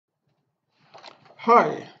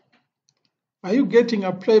Hi, are you getting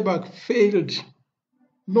a playback failed,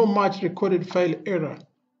 no match recorded file error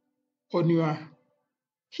on your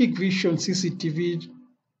Hikvision CCTV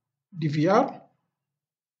DVR?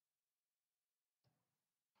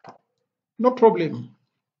 No problem.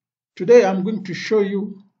 Today I'm going to show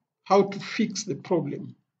you how to fix the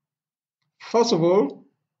problem. First of all,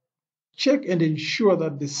 check and ensure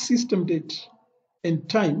that the system date and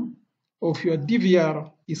time of your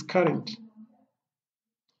DVR is current.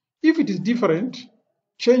 If it is different,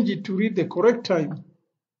 change it to read the correct time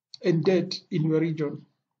and date in your region.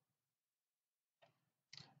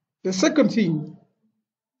 The second thing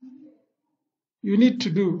you need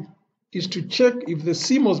to do is to check if the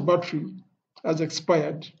CMOS battery has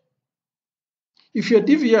expired. If your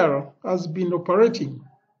DVR has been operating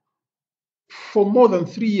for more than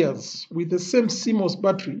 3 years with the same CMOS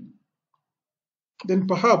battery, then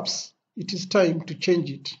perhaps it is time to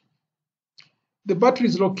change it. The battery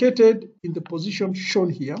is located in the position shown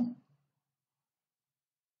here.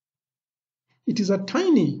 It is a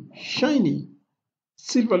tiny, shiny,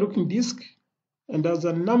 silver-looking disc and has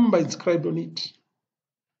a number inscribed on it.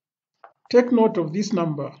 Take note of this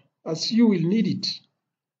number as you will need it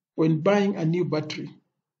when buying a new battery.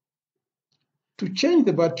 To change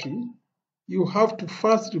the battery, you have to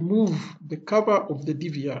first remove the cover of the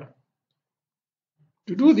DVR.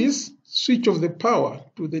 To do this, switch off the power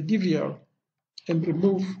to the DVR and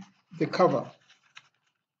remove the cover.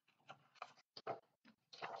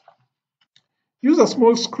 Use a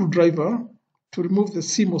small screwdriver to remove the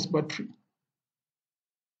CMOS battery.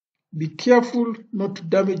 Be careful not to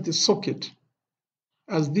damage the socket,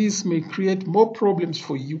 as this may create more problems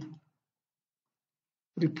for you.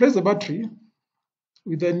 Replace the battery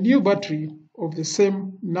with a new battery of the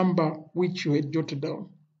same number which you had jotted down.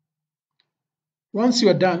 Once you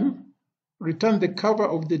are done, return the cover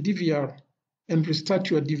of the DVR and restart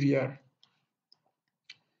your DVR.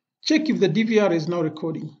 Check if the DVR is now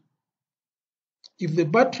recording. If the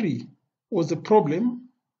battery was the problem,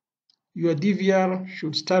 your DVR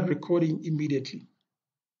should start recording immediately.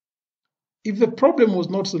 If the problem was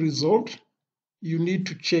not resolved, you need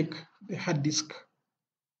to check the hard disk.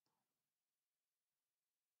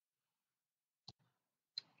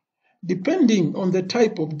 Depending on the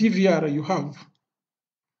type of DVR you have,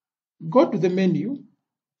 go to the menu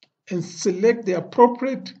and select the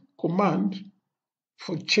appropriate command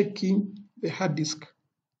for checking the hard disk.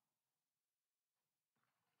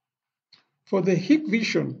 For the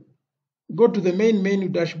Hikvision, go to the main menu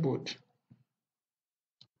dashboard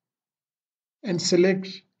and select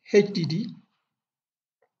HDD.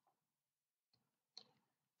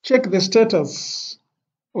 Check the status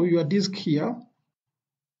of your disk here.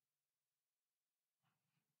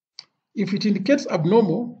 If it indicates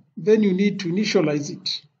abnormal, then you need to initialize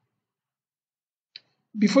it.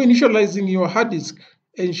 Before initializing your hard disk,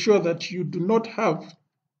 ensure that you do not have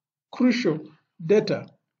crucial data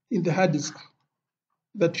in the hard disk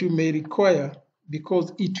that you may require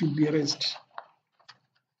because it will be erased.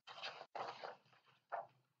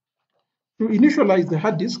 To initialize the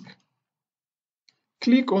hard disk,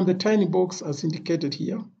 click on the tiny box as indicated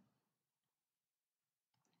here.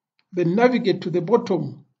 Then navigate to the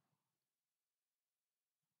bottom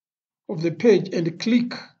of the page and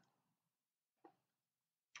click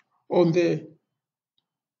on the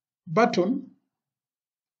button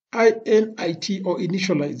INIT or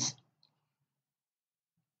initialize.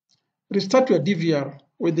 Restart your DVR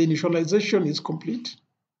when the initialization is complete.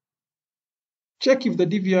 Check if the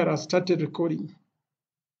DVR has started recording.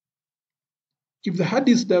 If the hard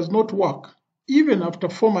disk does not work, even after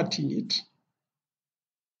formatting it,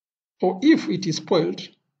 or if it is spoiled,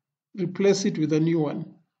 replace it with a new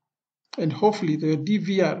one, and hopefully the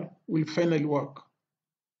DVR will finally work.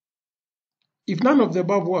 If none of the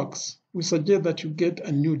above works, we suggest that you get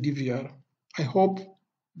a new DVR. I hope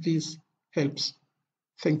this helps.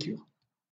 Thank you.